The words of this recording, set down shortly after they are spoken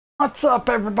What's up,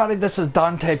 everybody? This is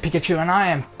Dante Pikachu, and I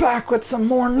am back with some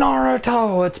more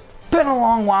Naruto. It's been a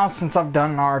long while since I've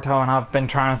done Naruto, and I've been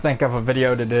trying to think of a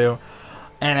video to do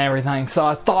and everything. So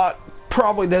I thought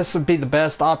probably this would be the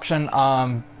best option.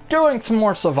 Doing some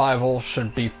more survival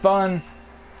should be fun.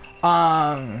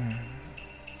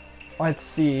 Let's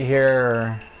see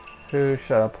here. Who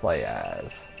should I play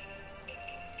as?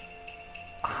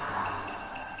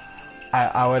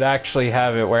 I would actually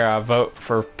have it where I vote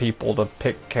for people to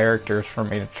pick characters for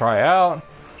me to try out,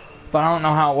 but I don't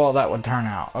know how well that would turn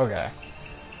out. Okay.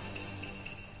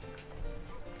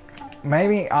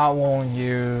 Maybe I will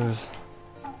use...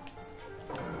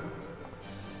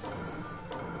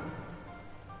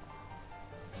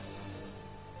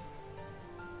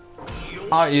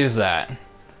 I'll use that.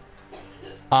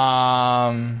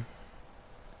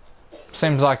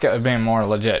 Seems like it would be more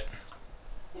legit.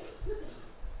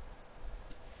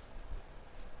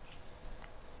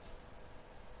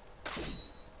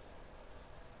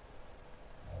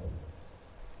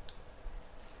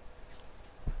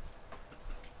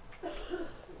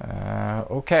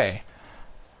 Okay.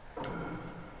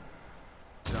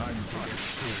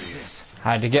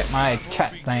 Had to get my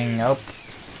chat thing up.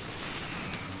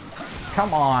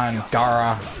 Come on,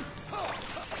 Dara.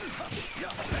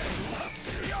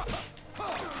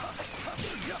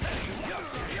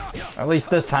 At least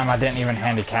this time I didn't even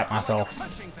handicap myself.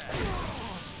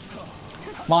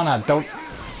 Lana, don't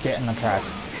get in the trash.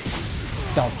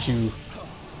 Don't you.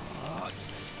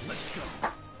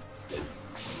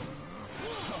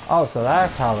 Oh, so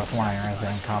that's how the flying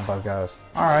resident combo goes.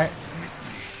 Alright.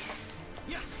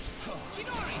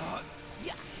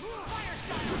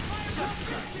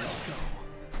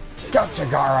 Gotcha,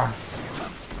 Gara.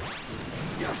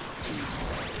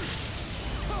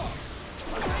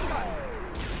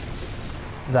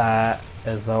 That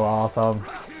is so awesome.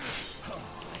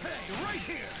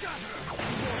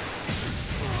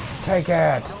 Take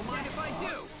it.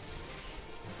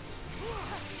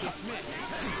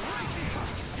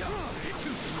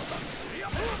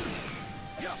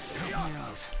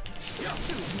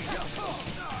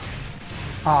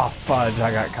 Oh, fudge,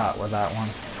 I got caught with that one.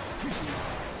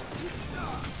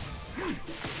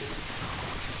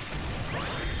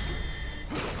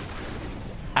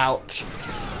 Ouch.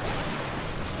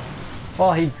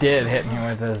 Well, he did hit me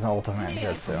with his ultimate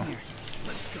jutsu.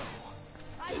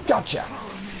 Gotcha!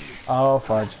 Oh,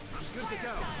 fudge.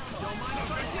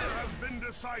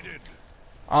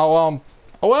 Oh,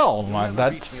 well,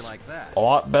 that's a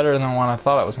lot better than what I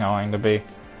thought it was going to be.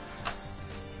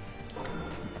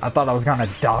 I thought I was gonna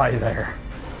die there.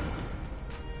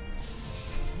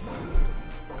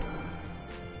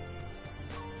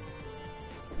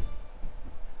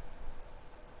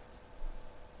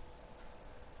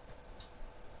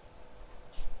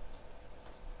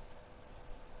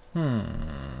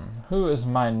 Who is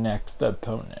my next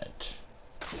opponent?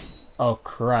 Oh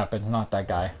crap, it's not that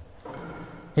guy.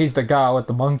 He's the guy with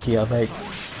the monkey, I think.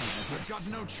 Got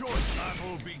no choice.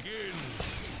 Battle begins.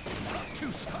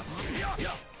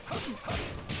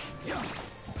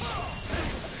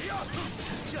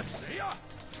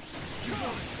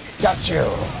 Got you.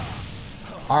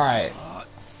 All right.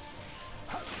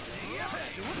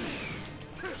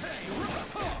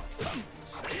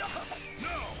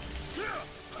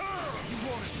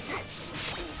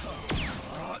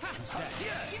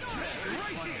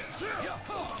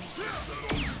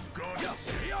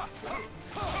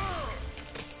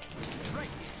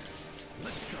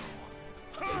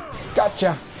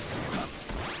 Gotcha.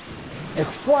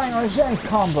 It's flying regime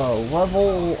combo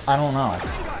level. I don't know.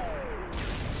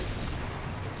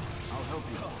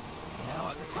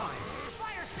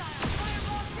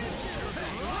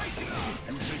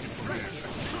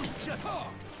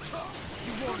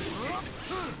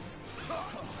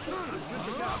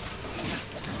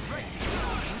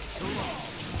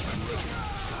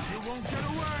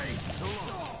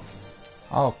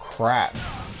 Oh crap.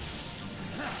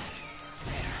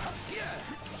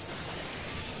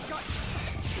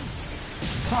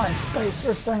 Time, space,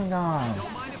 or Sengon.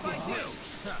 Don't mind if I do.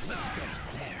 Let's go.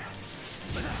 There.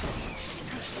 Let's go.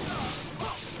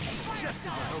 Just as I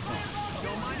hoped.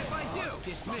 Don't mind if I do.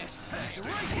 Dismissed. Hey,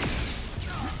 right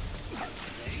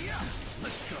here.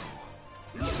 Let's go.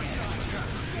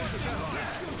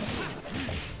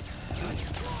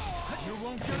 You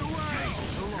won't get away.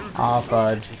 Oh,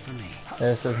 fudge.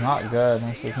 This is not good.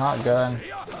 This is not good.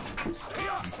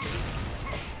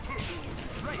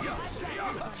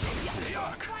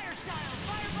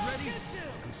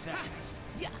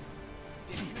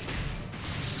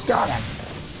 Got him.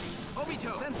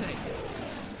 Obito Sensei.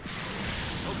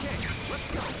 Okay, let's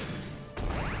go.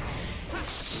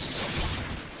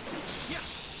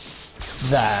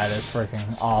 That is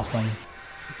freaking awesome.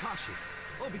 Kakashi,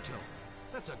 Obito.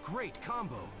 That's a great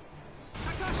combo.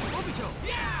 Kakashi, Obito.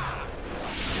 Yeah!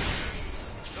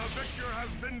 The victor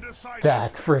has been decided.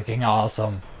 That's freaking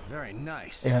awesome. Very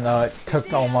nice. Even though it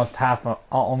took almost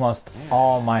almost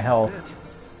all my health.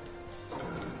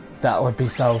 That would be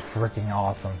so freaking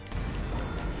awesome.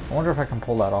 I wonder if I can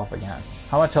pull that off again.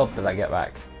 How much health did I get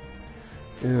back?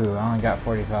 Ooh, I only got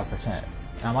 45%.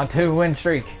 I'm on 2-win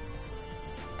streak.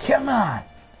 Come on!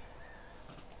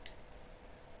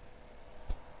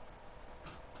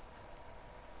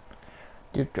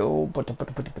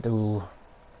 Do-do-ba-do-ba-do-ba-do.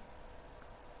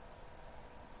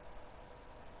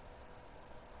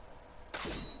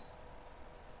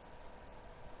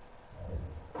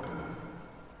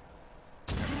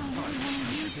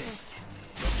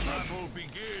 The battle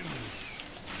begins.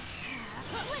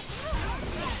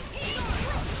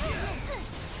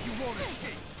 You won't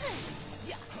escape.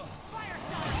 Fire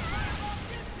style.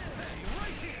 Hey,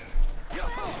 right here.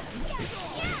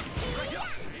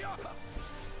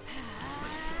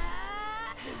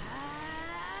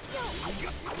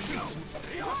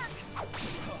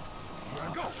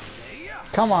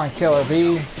 Come on, Killer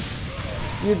Bee.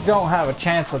 You don't have a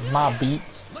chance with my beats.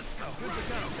 Let's go. Good to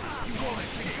go. You won't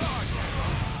escape.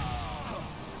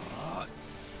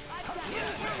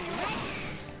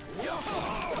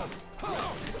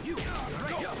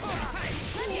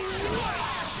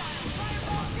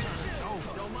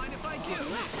 Don't mind if I do.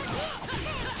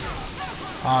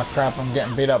 Oh crap, I'm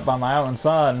getting beat up by my own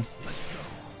son.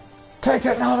 Take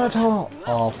it, Naruto!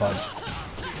 Oh, fudge.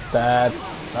 That's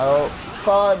no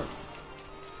fun.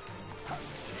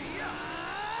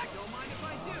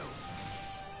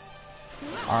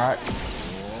 Alright.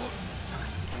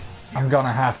 I'm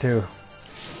gonna have to.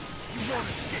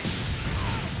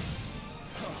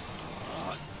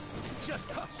 Just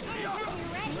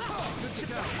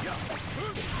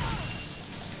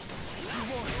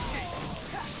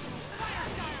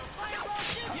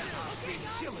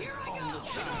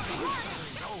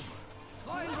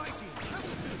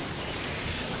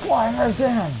Flying us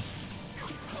in!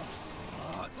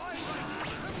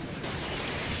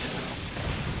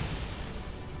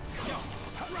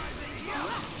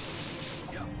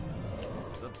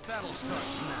 the battle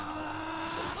starts now.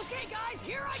 Okay, guys,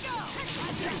 here I go.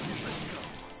 Let's go.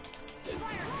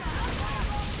 Fire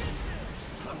style.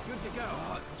 I'm good to go.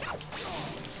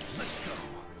 Let's go.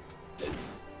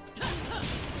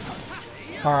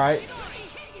 Alright. The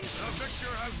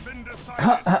victor has been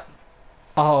decided.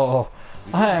 Oh,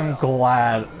 I am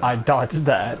glad I dodged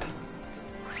that.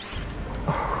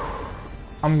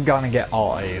 I'm gonna get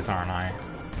all A's, aren't I?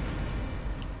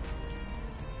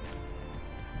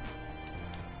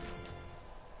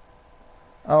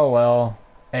 Oh well,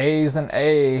 A's and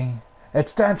A. It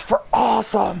stands for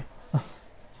awesome!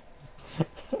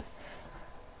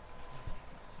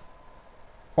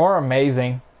 Or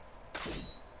amazing.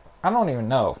 I don't even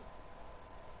know.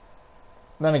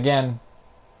 Then again,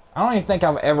 I don't even think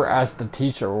I've ever asked the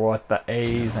teacher what the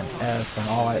A's and F's and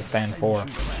all that stand for.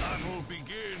 The battle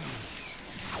begins.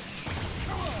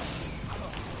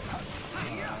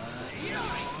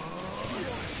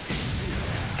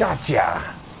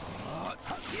 Gotcha!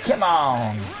 Come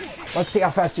on! Let's see how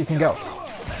fast you can go.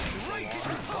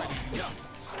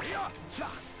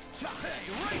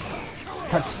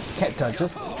 Touch, can't touch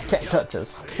us. Can't touch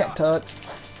us. Can't touch.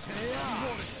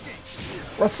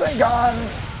 Rasengan!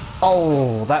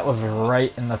 Oh, that was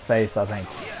right in the face, I think.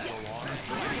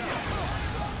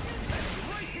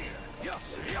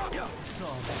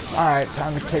 Alright,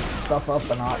 time to kick stuff up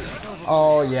a notch.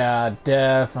 Oh yeah,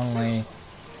 definitely.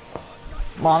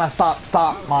 Mana,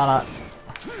 stop, Mana.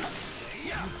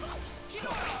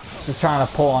 She's trying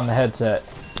to pull on the headset.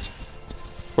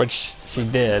 Which she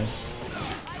did.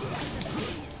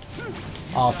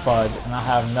 Oh fudge, and I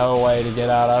have no way to get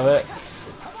out of it.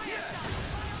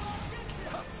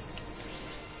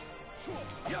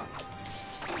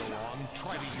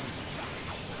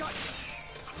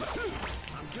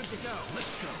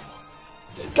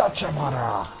 Gotcha,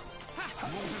 Madara!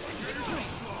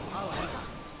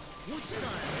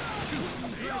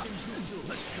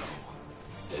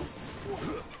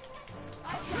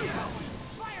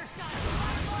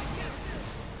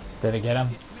 Did it get him?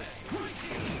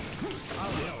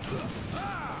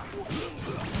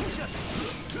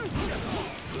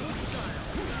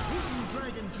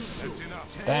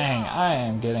 Dang, I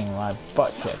am getting my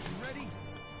butt kicked.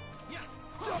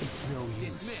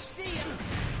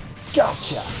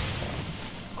 Gotcha!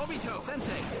 Obito,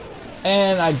 Sensei.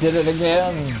 And I did it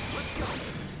again.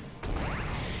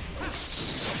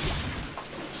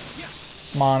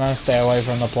 Mana, stay away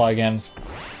from the plug-in.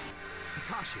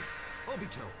 Kakashi,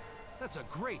 Obito, that's a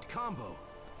great combo.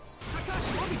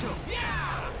 Kakashi, Obito,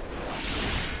 yeah!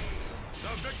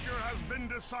 The victor has been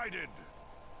decided.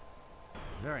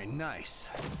 Very nice.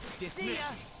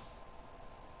 Dismiss.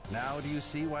 Now do you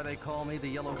see why they call me the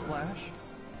Yellow Flash?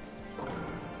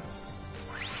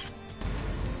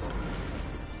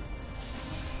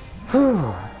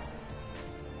 Whew.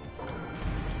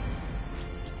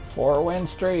 4-win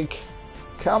streak.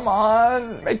 Come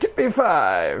on, make it be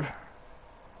 5.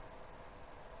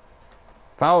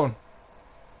 Phone.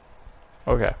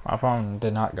 Okay, my phone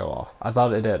did not go off. I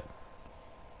thought it did.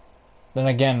 Then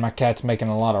again, my cat's making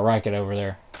a lot of racket over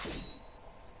there.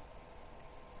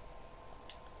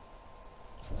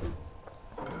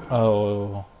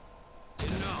 Oh.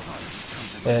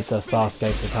 It's a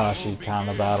Sasuke Kakashi kind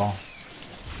of battle.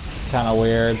 Kind of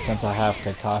weird since I have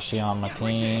Kakashi on my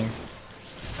team.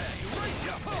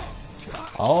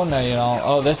 Oh no, you don't.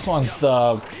 Oh, this one's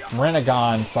the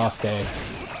Rinnegan Sasuke.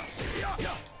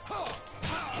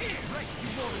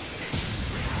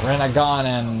 Rinnegan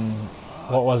and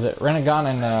what was it? Rinnegan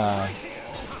and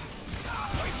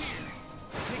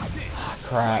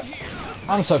crap.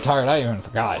 I'm so tired I even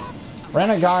forgot.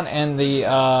 Rinnegan and the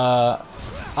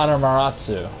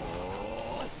Adamaratsu.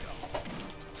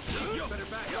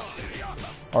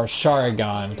 Or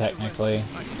Sharingan, technically.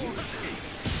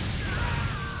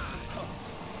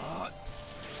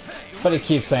 But he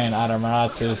keeps saying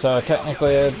Adamaratsu, so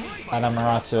technically it's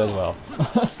Adamaratsu as well.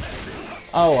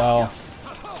 Oh well.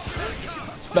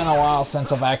 It's been a while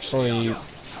since I've actually...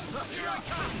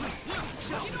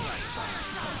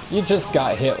 You just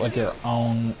got hit with your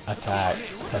own attack,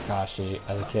 Kakashi,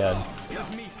 as a kid.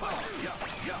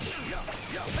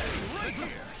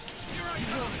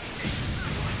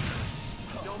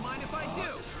 Don't mind if I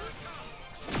do.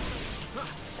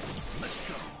 Let's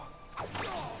go.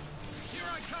 Here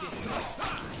I come.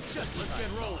 Just let's get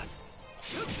rolling.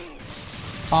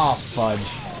 Aw, fudge.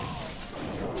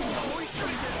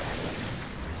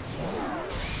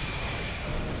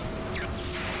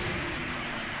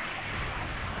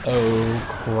 Oh,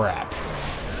 crap.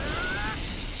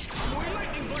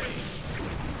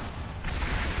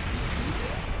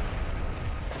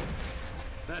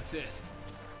 That's it.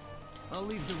 I'll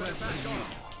leave the rest to you.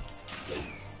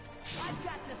 I've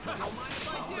got this. Don't mind if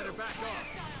I do. Better back off.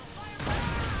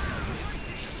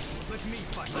 Let me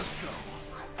fight. Let's go.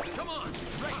 Come on.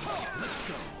 Right. Let's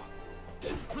go.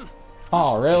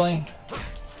 Oh, really?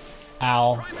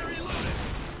 Ow. Primary lotus.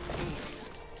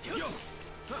 Yo.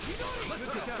 Let's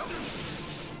kick out.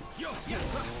 Yo.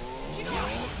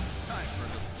 Time for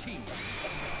the team.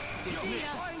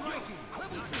 Dismiss. Flying Raiju.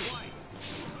 Level 2.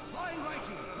 Flying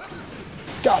Raiju. Level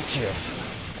 2. Got you.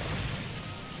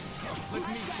 Let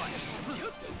me fight.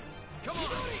 Come on.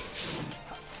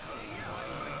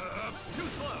 Too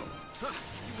slow.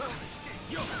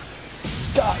 Yo.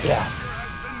 Got ya.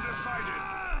 Has been decided.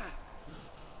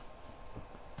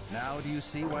 Now do you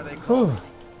see why they call Whew.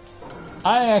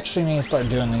 I actually need to start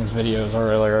doing these videos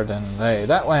earlier than they.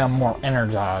 That way I'm more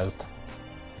energized.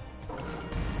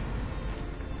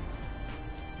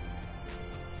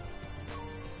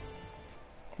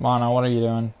 Mana, what are you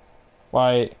doing?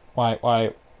 Why?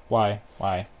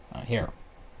 Here.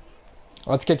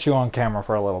 Let's get you on camera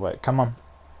for a little bit. Come on.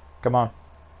 Come on.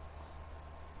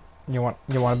 You want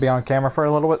to be on camera for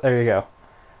a little bit? There you go.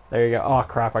 There you go. Oh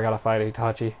crap, I gotta fight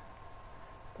Itachi.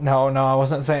 No, I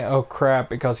wasn't saying oh crap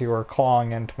because you were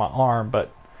clawing into my arm,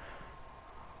 but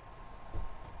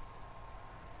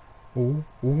ooh,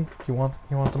 you want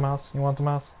the mouse? You want the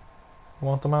mouse? You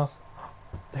want the mouse?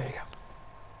 There you go.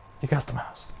 You got the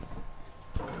mouse.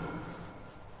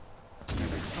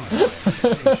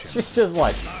 She's just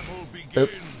like,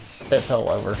 oops, it fell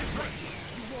over.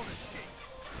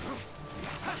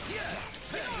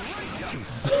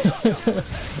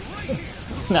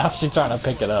 Now she's trying to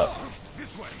pick it up.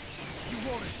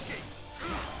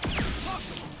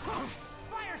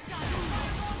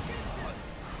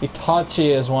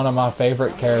 Itachi is one of my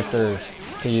favorite characters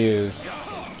to use.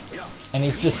 And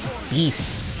he's just a beast.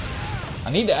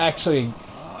 I need to actually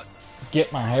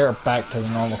get my hair back to the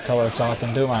normal color so I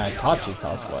can do my Itachi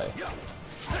cosplay.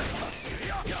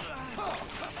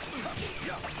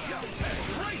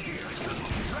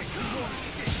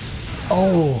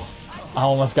 Oh! I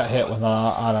almost got hit with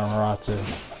Adamaratsu.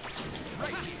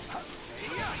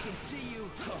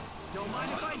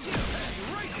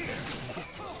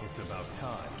 It's about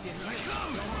time.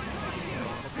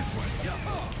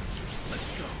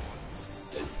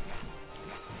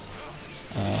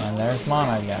 And there's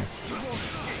Mana again.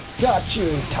 Got you,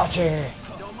 Itachi!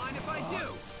 Don't mind if I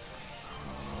do.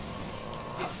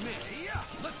 Dismiss.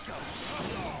 Let's go.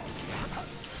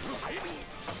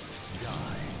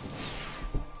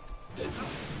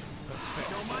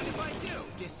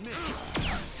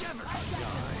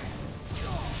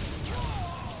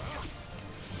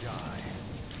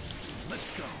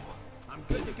 Let's go. I'm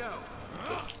good to go.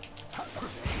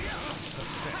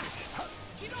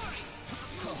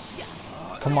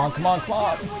 Come on, come on, come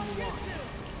on.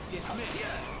 Dismiss.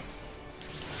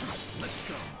 Let's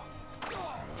go.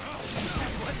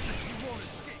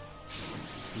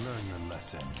 Learn your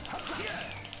lesson.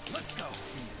 Let's go.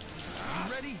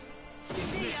 You ready?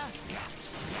 Dismiss.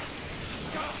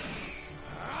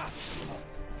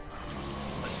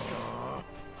 Let's go.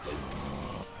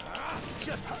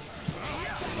 Just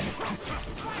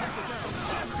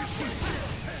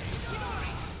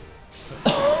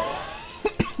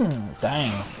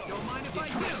Dang. don't mind if I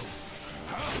do.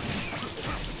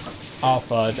 Oh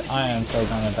fudge, I am so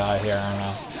gonna die here,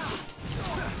 aren't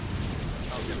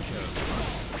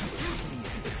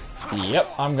I? Yep,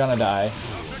 I'm gonna die.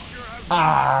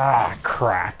 Ah,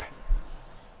 crap.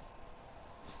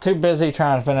 Too busy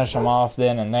trying to finish them off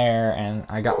then and there, and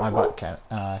I got my butt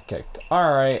kicked.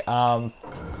 Alright, I'll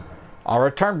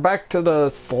return back to the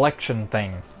selection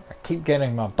thing. I keep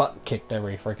getting my butt kicked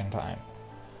every freaking time.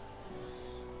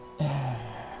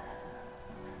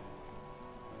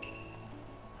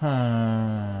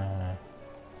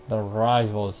 The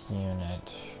rivals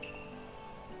unit.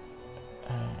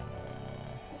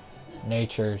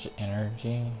 Nature's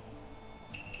energy.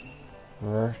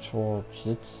 Virtual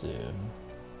Jitsu.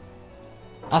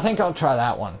 I think I'll try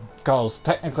that one, because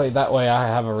technically that way I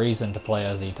have a reason to play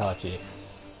as Itachi.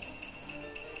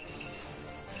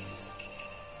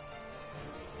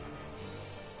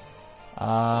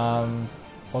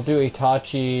 We'll do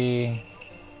Itachi,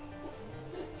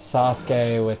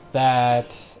 Sasuke with that,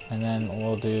 and then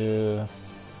we'll do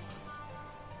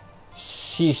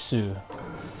Shisu.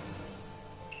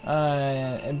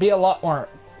 It'd be a lot more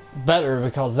better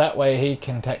because that way he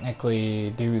can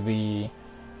technically do the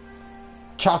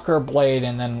chakra blade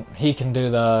and then he can do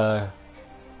the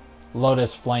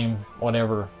lotus flame,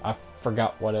 whatever. I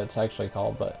forgot what it's actually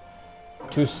called, but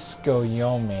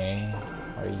Tsukuyomi,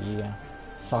 or yeah,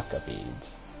 Sokka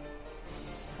beads.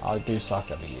 I'll do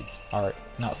Sokka beads. Alright,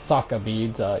 not Sokka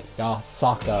beads,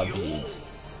 Sokka beads.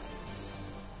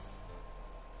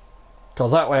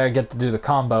 Because that way I get to do the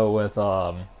combo with,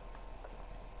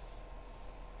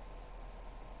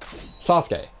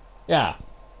 Sasuke. Yeah.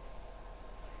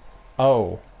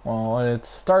 Oh, well, it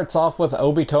starts off with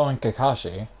Obito and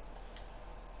Kakashi.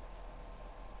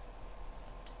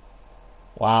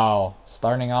 Wow,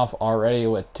 starting off already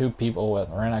with two people with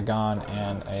Rinnegan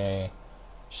and a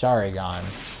Sharingan.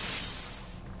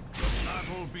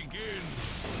 Battle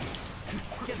begins.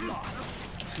 Get lost.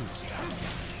 Two steps.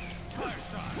 Fire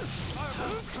style.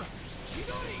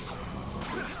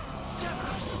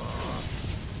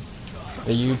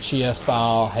 The Uchiha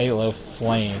style Halo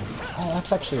Flame. Oh,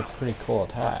 that's actually a pretty cool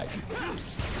attack.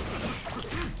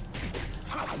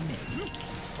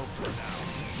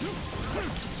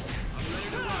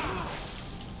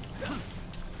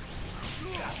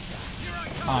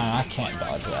 Oh, I can't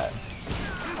dodge that.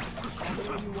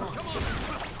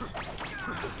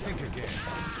 Think again.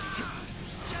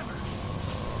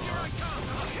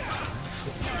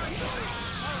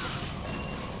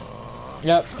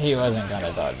 Yep, he wasn't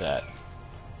gonna dodge that.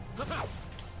 Come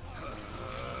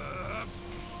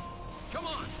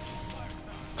on.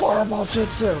 Fireball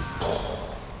Jitsu!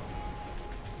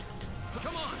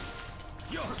 Come on.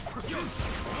 Yo.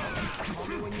 Call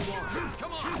me when you want.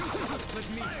 Come on. Let me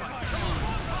fight. Come on.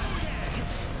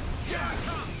 Yeah,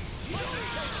 come.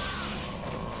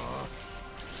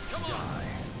 Come on.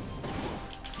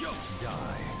 Yo.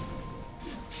 Die.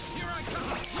 Here I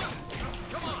come.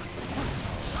 Come on.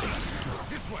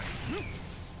 This way. Think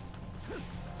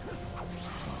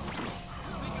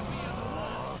of me as a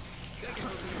wall. Take it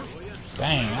from here, will ya?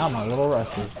 Dang, I'm a little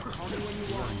rusty. Call me when you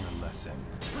want. Learn your lesson.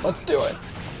 Let's do it.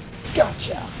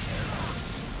 Gotcha.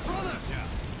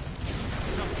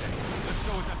 Sasuke, let's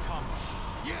go with that combo.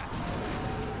 Yeah.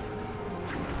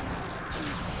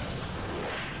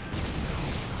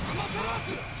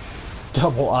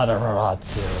 Double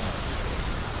Atararatsu.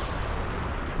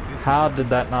 How did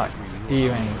that not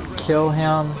even kill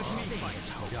him?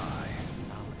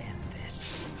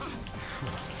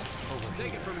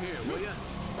 Take it from here, will ya?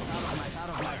 Out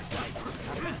of my sight.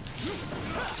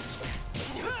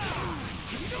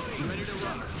 Ready to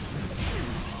run.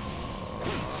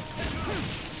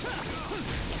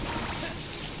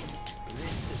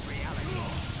 This is reality.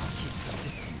 I'll keep some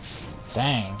distance.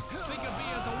 Dang. Think of me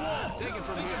as a wall. Take it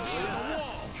from here, will ya? As a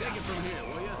wall. Take it from here,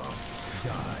 will ya?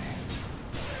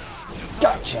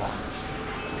 Gotcha.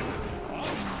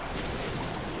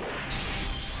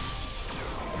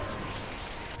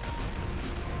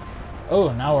 Oh,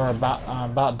 now we're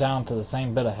about down to the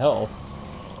same bit of health.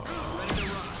 Ready to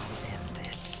run. In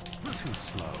this. Too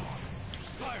slow.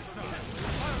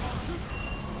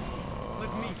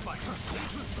 Let me fight.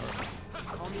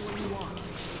 Call me when you want.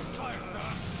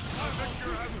 The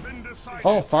victor has been decided.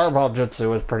 Oh, Fireball Jutsu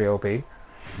was pretty OP. You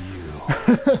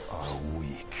are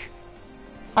weak.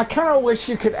 I kind of wish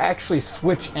you could actually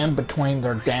switch in between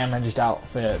their damaged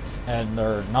outfits and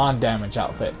their non-damaged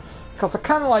outfit. Because I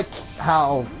kind of like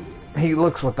how he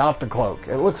looks without the cloak.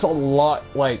 It looks a lot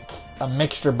like a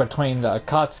mixture between the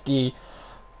Akatsuki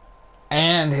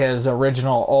and his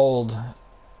original old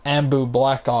Ambu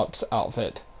Black Ops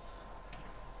outfit.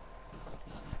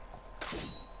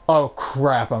 Oh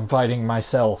crap, I'm fighting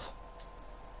myself.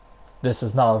 This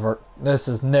is never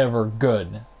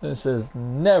good. This is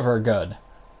never good.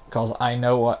 Because I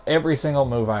know what every single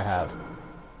move I have.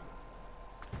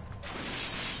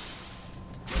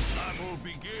 Battle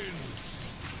begins.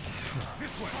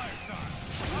 This way.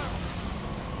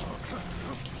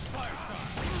 Fire style.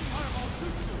 Fireball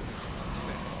jutsu.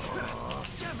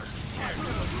 Sever.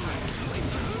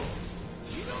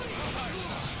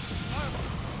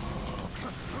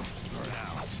 Burn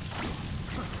out.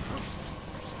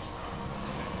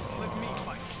 Let me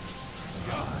fight.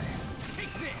 Die.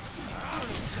 Take this.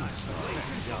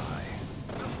 Die.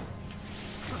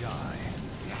 Die.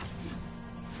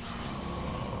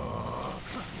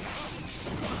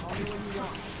 Call me when you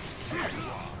want.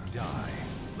 Die.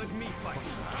 Let me fight.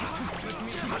 Let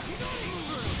me fight.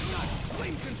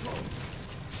 Flame control.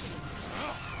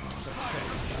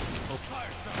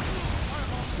 Fire style.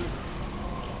 Fireball jutsu.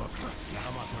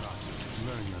 Amaterasu,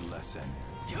 learn your lesson.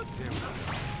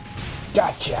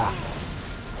 Gotcha!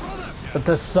 But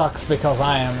this sucks because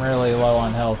I am really low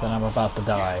on health and I'm about to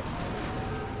die.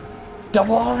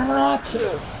 Double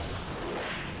Naruto!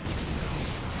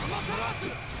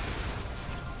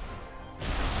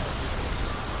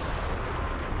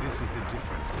 This is the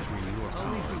difference between your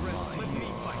power and mine.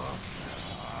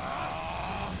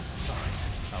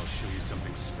 I'll show you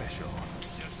something special.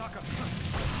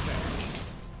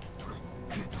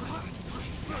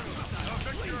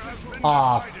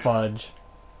 Aw, fudge.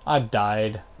 I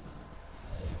died.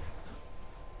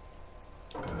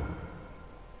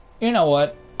 You know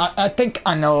what? I think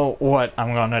I know what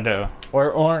I'm gonna do.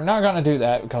 Or not gonna do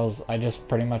that because I just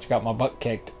pretty much got my butt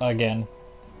kicked again.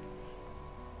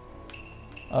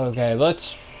 Okay,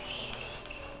 let's...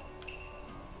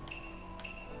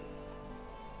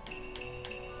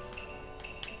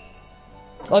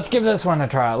 Let's give this one a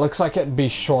try. It looks like it'd be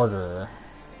shorter.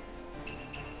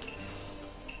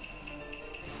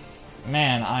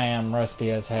 Man, I am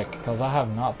rusty as heck because I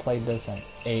have not played this in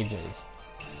ages.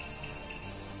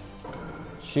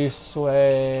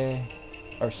 Shusui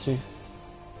or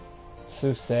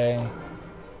Susei,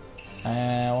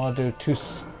 and we'll do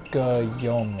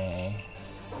Tsukuyomi.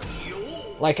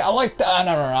 Like, I like the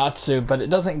Naruto, but it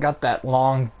doesn't got that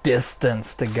long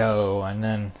distance to go, and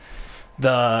then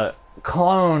the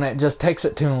clone, it just takes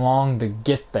it too long to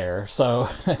get there. So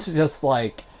it's just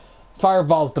like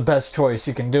Fireball's the best choice.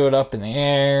 You can do it up in the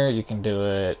air, you can do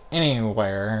it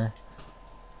anywhere.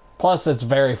 Plus, it's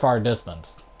very far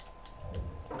distance.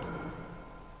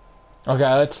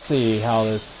 Okay, let's see how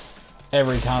this...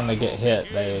 Every time they get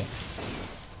hit, they...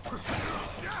 How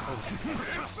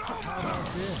about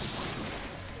this?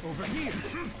 Over here.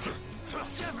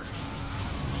 Sever.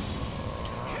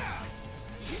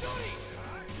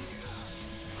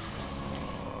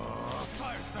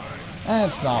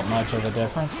 It's not much of a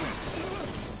difference.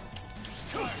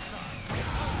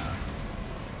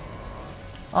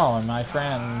 Oh, and my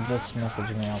friend just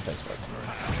messaged me on Facebook.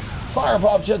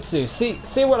 Fireball Jutsu.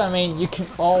 See what I mean? You can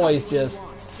always just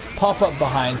pop up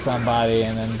behind somebody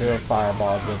and then do a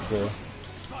Fireball Jutsu.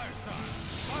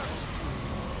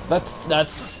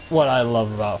 That's what I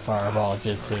love about Fireball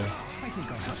Jutsu. I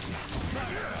think I'll help you.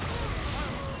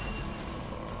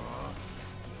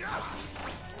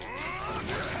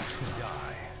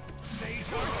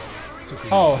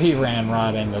 Oh, he ran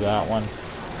right into that one.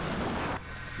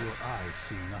 Your eyes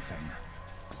see nothing.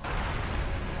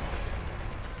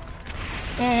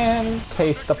 And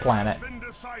taste the planet. Been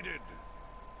decided.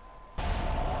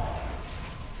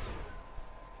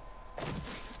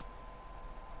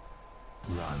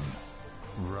 Run.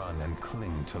 Run and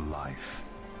cling to life.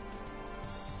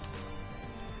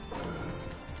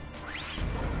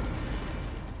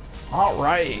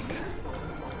 Alright.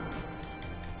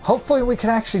 Hopefully we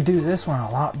can actually do this one a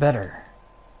lot better.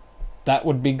 That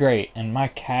would be great. And my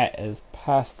cat is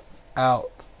passed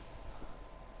out.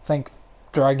 I think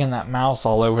dragging that mouse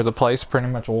all over the place pretty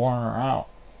much wore her out.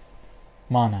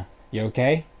 Mana, you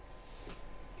okay?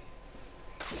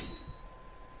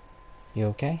 You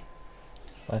okay?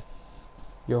 What?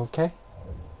 You okay?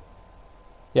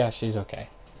 Yeah, she's okay.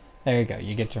 There you go.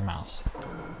 You get your mouse.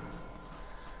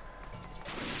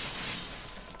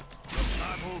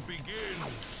 Battle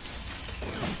begins.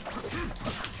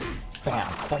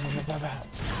 Bam. Bam, bam, bam, bam.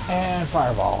 And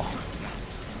fireball.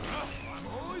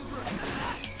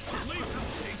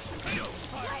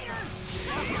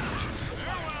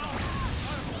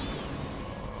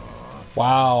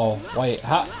 Wow. Wait.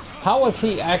 How was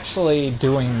he actually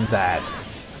doing that?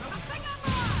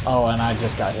 Oh, and I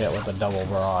just got hit with a double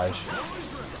barrage.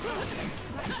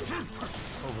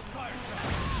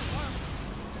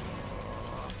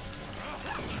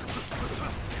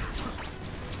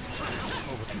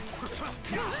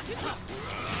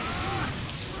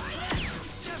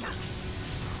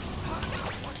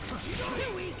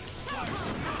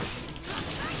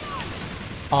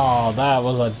 Oh, that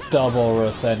was a double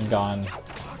Rasengan.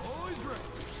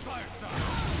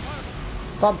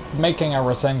 Stop making a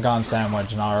Rasengan sandwich,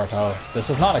 Naruto. This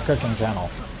is not a cooking channel.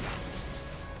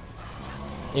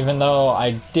 Even though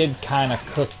I did kind of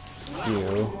cook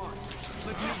you.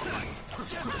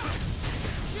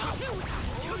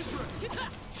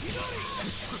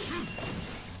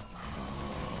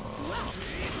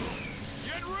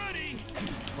 Get ready.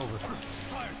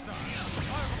 Fire style.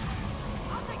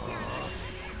 I'll take care of this.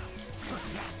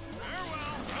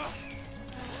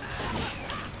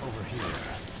 Over here.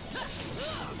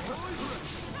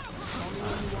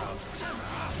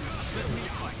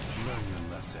 Learn your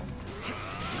lesson.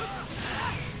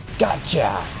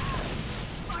 Gotcha!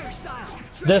 Fire style.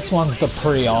 This one's the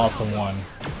pretty awesome one.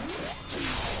 The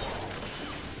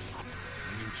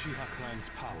Uchiha clan's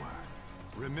power.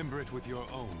 Remember it with your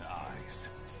own eyes.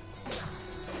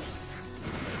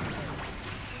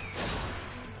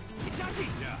 Itachi.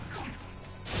 Yeah.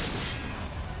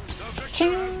 The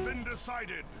victor has been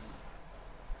decided.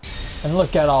 And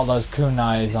look at all those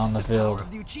kunais on the field. Power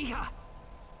of the Uchiha.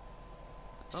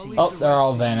 Oh, they're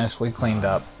all vanished. We cleaned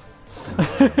up.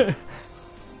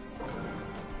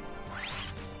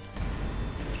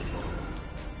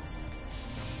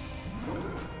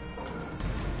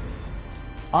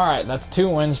 Alright, that's 2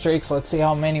 win streaks. Let's see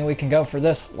how many we can go for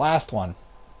this last one.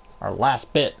 Or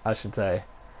last bit, I should say.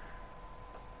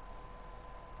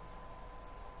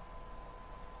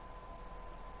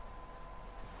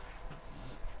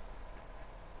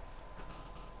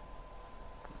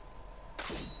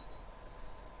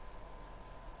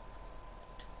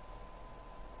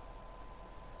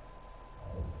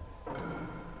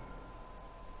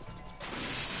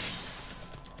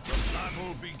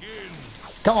 Battle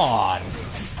begins. Come on!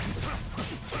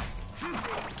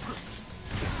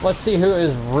 Let's see who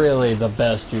is really the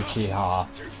best Uchiha.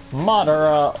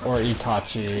 Madara or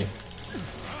Itachi.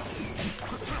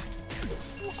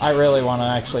 I really want to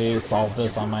actually solve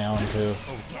this on my own too.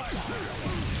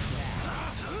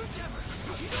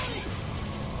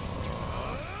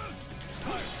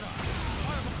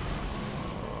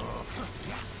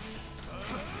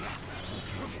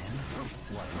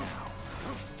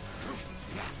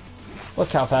 Look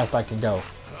how fast I can go.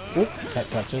 Whoop, can't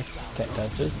touch this, can't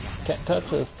touch this, can't touch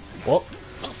this. Whoop.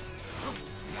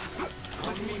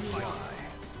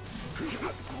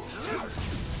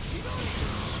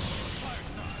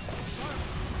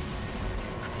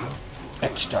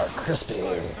 Extra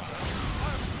crispy.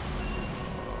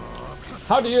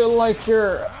 How do you like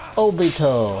your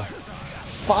Obito?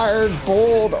 Fired,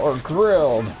 boiled, or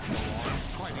grilled?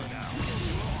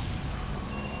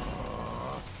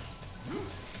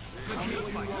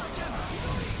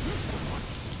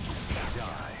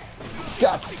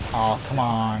 Got. Oh, come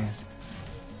on.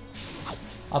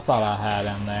 I thought I had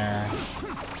him there.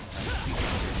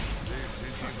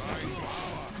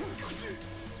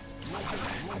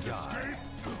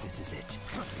 This is it.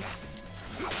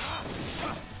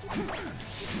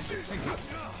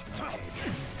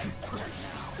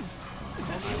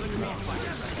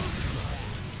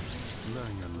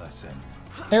 Learn your lesson.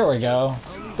 Here we go.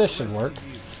 This should work.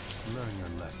 Learn your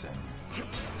lesson.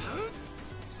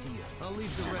 See ya. I'll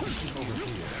leave the rest to you. Over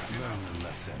here. Learn your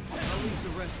lesson. I'll leave the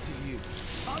rest to you.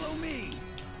 Follow me.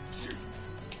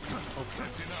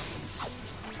 That's enough.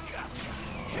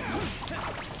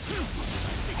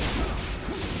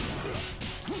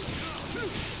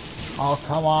 Oh,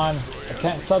 come on. I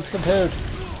can't substitute.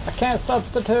 I can't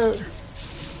substitute.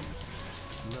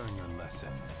 Learn your lesson.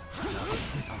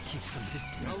 I'll keep some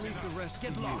distance. I'll leave the rest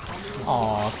to you.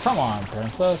 Oh, come on,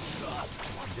 princess.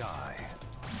 Die.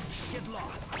 Get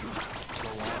lost.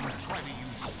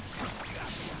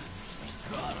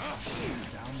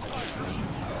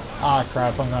 Ah,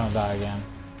 crap, I'm gonna die again.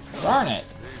 Darn it.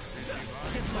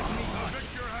 The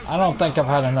victor I don't think I've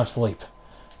had enough sleep.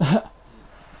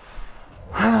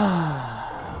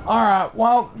 Alright,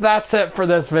 well, that's it for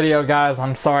this video, guys.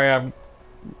 I'm sorry I'm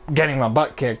getting my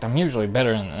butt kicked. I'm usually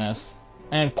better than this.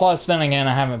 And plus, then again,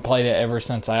 I haven't played it ever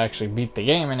since I actually beat the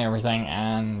game and everything,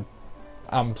 and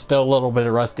I'm still a little bit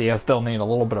rusty. I still need a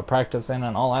little bit of practice in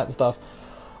and all that stuff.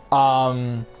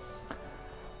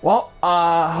 Well,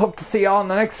 hope to see y'all in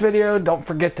the next video. Don't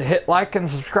forget to hit like and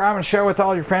subscribe and share with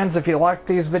all your friends if you like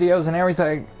these videos and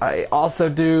everything. I also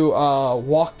do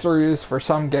walkthroughs for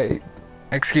some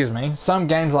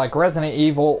games like Resident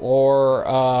Evil or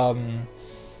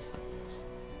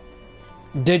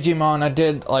Digimon. I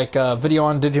did like a video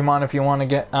on Digimon. If you want to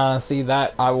get see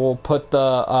that, I will put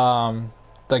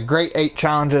the Great 8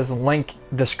 Challenges link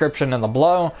description in the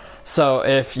below. So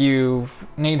if you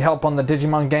need help on the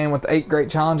Digimon game with 8 Great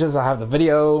Challenges, I have the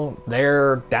video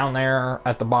there, down there,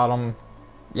 at the bottom.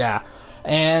 Yeah.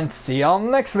 And see y'all in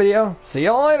the next video. See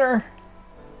y'all later.